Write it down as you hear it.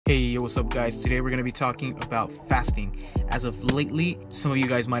Hey, what's up guys? Today we're going to be talking about fasting. As of lately, some of you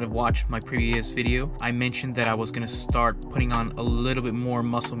guys might have watched my previous video. I mentioned that I was going to start putting on a little bit more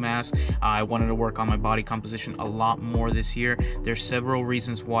muscle mass. I wanted to work on my body composition a lot more this year. There's several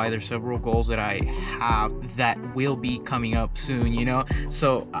reasons why. There's several goals that I have that will be coming up soon, you know?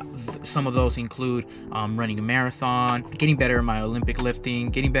 So some of those include running a marathon, getting better at my Olympic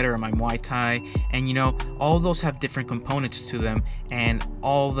lifting, getting better at my Muay Thai, and you know, all of those have different components to them, and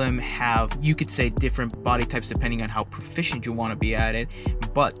all of them have, you could say, different body types depending on how proficient you want to be at it.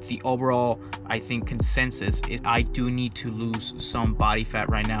 But the overall, I think, consensus is I do need to lose some body fat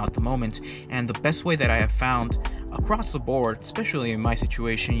right now at the moment. And the best way that I have found across the board, especially in my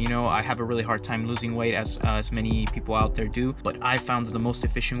situation, you know, I have a really hard time losing weight as many people out there do, but I found that the most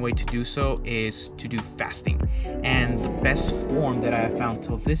efficient way to do so is to do fasting. And the best form that I have found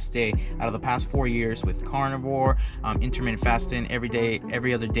till this day out of the past 4 years with carnivore, intermittent fasting,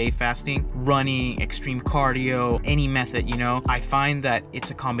 every other day fasting, running, extreme cardio, any method, you know, I find that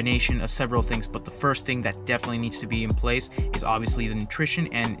it's a combination of several things. But the first thing that definitely needs to be in place is obviously the nutrition.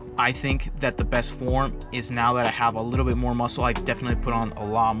 And I think that the best form is, now that I have a little bit more muscle, I've definitely put on a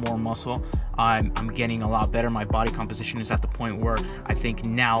lot more muscle. I'm getting a lot better. My body composition is at the point where I think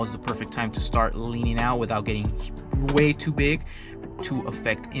now is the perfect time to start leaning out without getting way too big to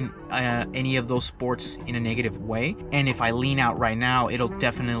affect in any of those sports in a negative way. And if I lean out right now, it'll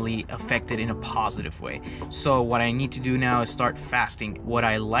definitely affect it in a positive way. So what I need to do now is start fasting. What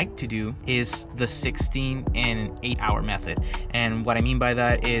I like to do is the 16 and 8 hour method. And what I mean by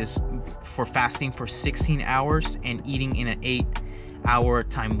that is for fasting for 16 hours and eating in an 8-hour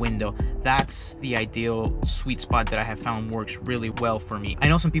time window. That's the ideal sweet spot that I have found works really well for me. I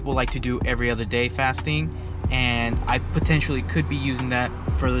know some people like to do every other day fasting, and I potentially could be using that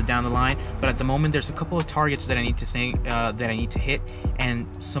further down the line, but at the moment there's a couple of targets that I need to hit,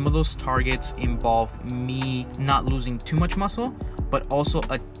 and some of those targets involve me not losing too much muscle but also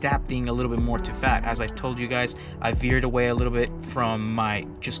adapting a little bit more to fat. As I've told you guys, I veered away a little bit from my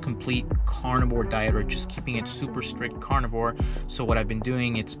just complete carnivore diet, or just keeping it super strict carnivore. So what I've been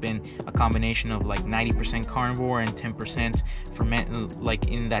doing, it's been a combination of like 90% carnivore and 10% ferment. Like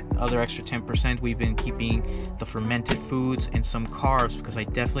in that other extra 10%, we've been keeping the fermented foods and some carbs, because I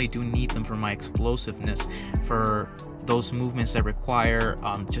definitely do need them for my explosiveness, for those movements that require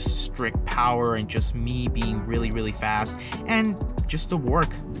just strict power and just me being really fast, and just the work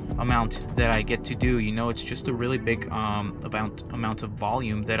amount that I get to do. You know, it's just a really big amount of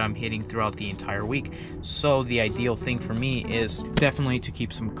volume that I'm hitting throughout the entire week. So the ideal thing for me is definitely to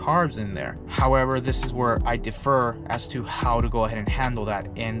keep some carbs in there. However, this is where I differ as to how to go ahead and handle that,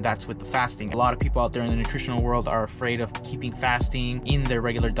 and that's with the fasting. A lot of people out there in the nutritional world are afraid of keeping fasting in their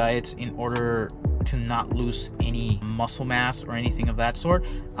regular diets in order to not lose any muscle mass or anything of that sort.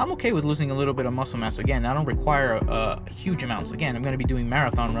 I'm okay with losing a little bit of muscle mass. Again, I don't require huge amounts. Again, I'm going to be doing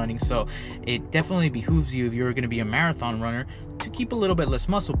marathon running, so it definitely behooves you, if you're going to be a marathon runner, to keep a little bit less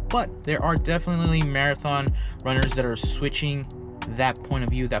muscle. But there are definitely marathon runners that are switching that point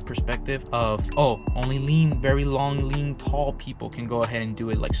of view, that perspective of, oh, only lean, very long, lean, tall people can go ahead and do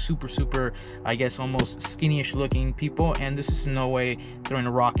it, like super, I guess, almost skinny-ish looking people. And this is in no way throwing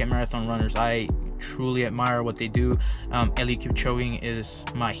a rock at marathon runners. I truly admire what they do. Eliud Kipchoge is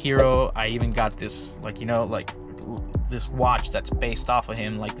my hero. I even got this, like, you know, like this watch that's based off of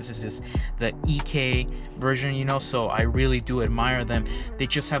him. Like, this is the EK version, you know, so I really do admire them. They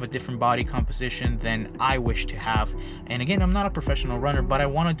just have a different body composition than I wish to have. And again, I'm not a professional runner, but I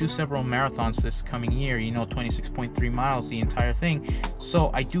want to do several marathons this coming year, you know, 26.3 miles, the entire thing.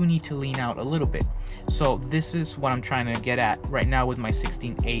 So I do need to lean out a little bit. So this is what I'm trying to get at right now with my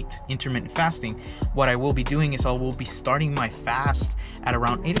 16-8 intermittent fasting. What I will be doing is I will be starting my fast at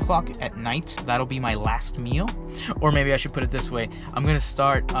around 8 o'clock at night. That'll be my last meal. Or maybe I should put it this way. I'm going to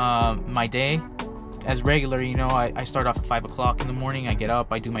start my day as regular, you know. I start off at 5 o'clock in the morning. I get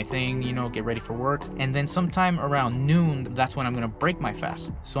up, I do my thing, you know, get ready for work. And then sometime around noon, that's when I'm going to break my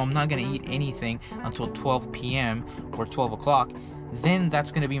fast. So I'm not going to eat anything until 12 p.m. or 12 o'clock. Then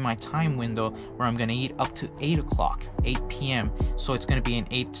that's going to be my time window where I'm going to eat up to 8 o'clock, 8 p.m. So it's going to be an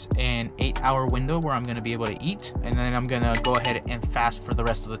 8-hour window where I'm going to be able to eat, and then I'm going to go ahead and fast for the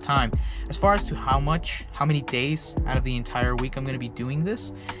rest of the time. As far as to how many days out of the entire week I'm going to be doing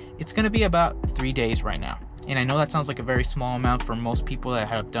this, it's going to be about 3 days right now. And I know that sounds like a very small amount for most people that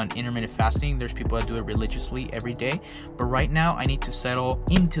have done intermittent fasting. There's people that do it religiously every day. But right now, I need to settle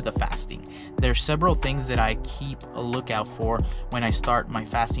into the fasting. There's several things that I keep a lookout for when I start my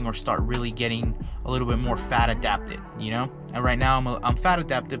fasting or start really getting a little bit more fat adapted, you know? And right now, I'm fat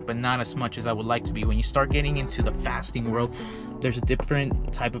adapted, but not as much as I would like to be. When you start getting into the fasting world, there's a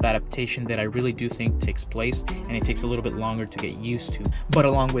different type of adaptation that I really do think takes place, and it takes a little bit longer to get used to. But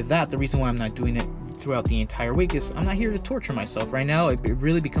along with that, the reason why I'm not doing it throughout the entire week is I'm not here to torture myself. Right now, it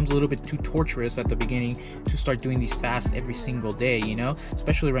really becomes a little bit too torturous at the beginning to start doing these fasts every single day, you know,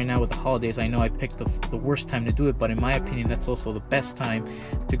 especially right now with the holidays. I know I picked the worst time to do it, but in my opinion, that's also the best time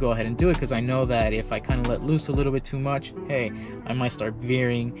to go ahead and do it, because I know that if I kind of let loose a little bit too much, hey, I might start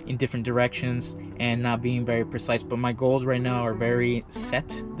veering in different directions and not being very precise. But my goals right now are very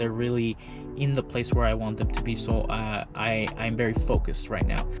set. They're really in the place where I want them to be, so I'm very focused right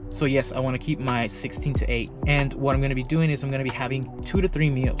now. So yes, I want to keep my 16 to 8, and what I'm going to be doing is I'm going to be having 2 to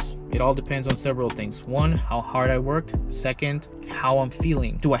 3 meals. It all depends on several things. One, how hard I worked. Second, how I'm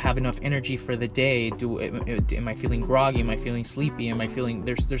feeling. Do I have enough energy for the day? Am I feeling groggy? Am I feeling sleepy? Am I feeling...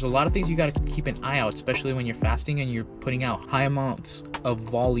 There's a lot of things you got to keep an eye out, especially when you're fasting and you're putting out high amounts of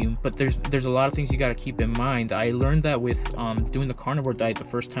volume. But there's a lot of things you got to keep in mind. I learned that with doing the carnivore diet the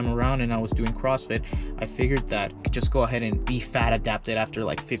first time around, and I was doing CrossFit. I figured that I could just go ahead and be fat adapted after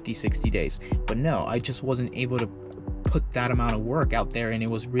like 50-60 days. But no, I just wasn't able to put that amount of work out there, and it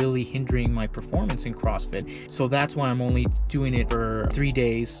was really hindering my performance in CrossFit. So that's why I'm only doing it for 3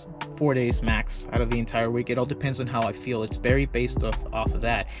 days, 4 days max out of the entire week. It all depends on how I feel. It's very based off of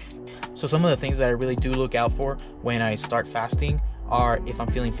that. So some of the things that I really do look out for when I start fasting are if I'm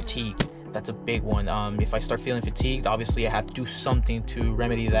feeling fatigued. That's a big one. If I start feeling fatigued, obviously I have to do something to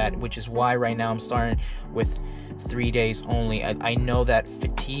remedy that, which is why right now I'm starting with 3 days only. I know that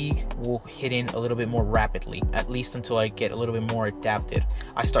fatigue will hit in a little bit more rapidly, at least until I get a little bit more adapted.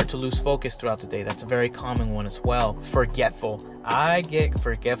 I start to lose focus throughout the day. That's a very common one as well. Forgetful. I get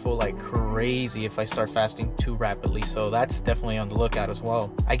forgetful like crazy if I start fasting too rapidly, so that's definitely on the lookout as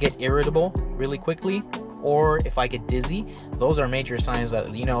well. I get irritable really quickly, or if I get dizzy. Those are major signs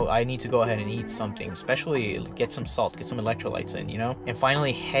that, you know, I need to go ahead and eat something, especially get some salt, get some electrolytes in, you know. And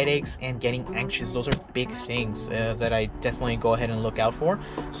finally, headaches and getting anxious. Those are big things that I definitely go ahead and look out for.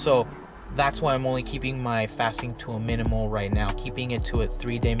 So that's why I'm only keeping my fasting to a minimal right now, keeping it to a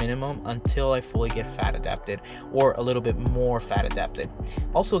 3-day minimum until I fully get fat adapted, or a little bit more fat adapted.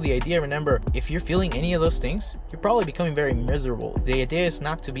 Also, the idea, remember, if you're feeling any of those things, you're probably becoming very miserable. The idea is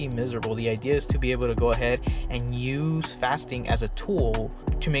not to be miserable. The idea is to be able to go ahead and use fasting as a tool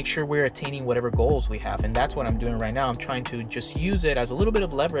to make sure we're attaining whatever goals we have. And that's what I'm doing right now. I'm trying to just use it as a little bit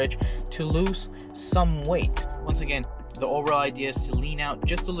of leverage to lose some weight. Once again, the overall idea is to lean out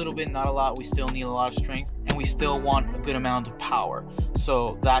just a little bit, not a lot. We still need a lot of strength, and we still want a good amount of power.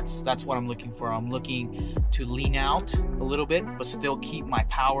 So that's what I'm looking for. I'm looking to lean out a little bit, but still keep my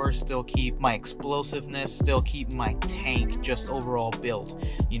power, still keep my explosiveness, still keep my tank just overall build,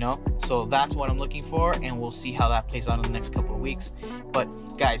 you know? So that's what I'm looking for, and we'll see how that plays out in the next couple of weeks. But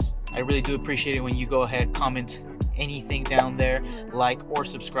guys, I really do appreciate it when you go ahead, comment anything down there, like or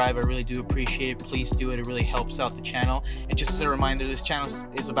subscribe. I really do appreciate it. Please do it. It really helps out the channel. And just as a reminder, this channel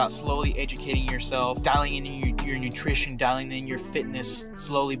is about slowly educating yourself, dialing in your nutrition, dialing in your fitness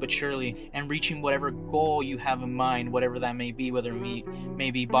slowly but surely, and reaching whatever goal you have in mind, whatever that may be, whether it may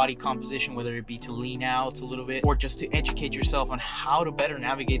be body composition, whether it be to lean out a little bit, or just to educate yourself on how to better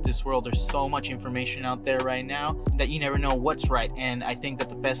navigate this world. There's so much information out there right now that you never know what's right, and I think that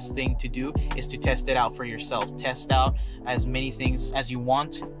the best thing to do is to test it out for yourself. Test out as many things as you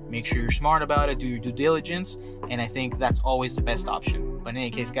want. Make sure you're smart about it, do your due diligence, and I think that's always the best option. But in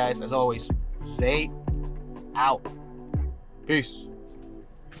any case, guys, as always, Zaid out. Peace.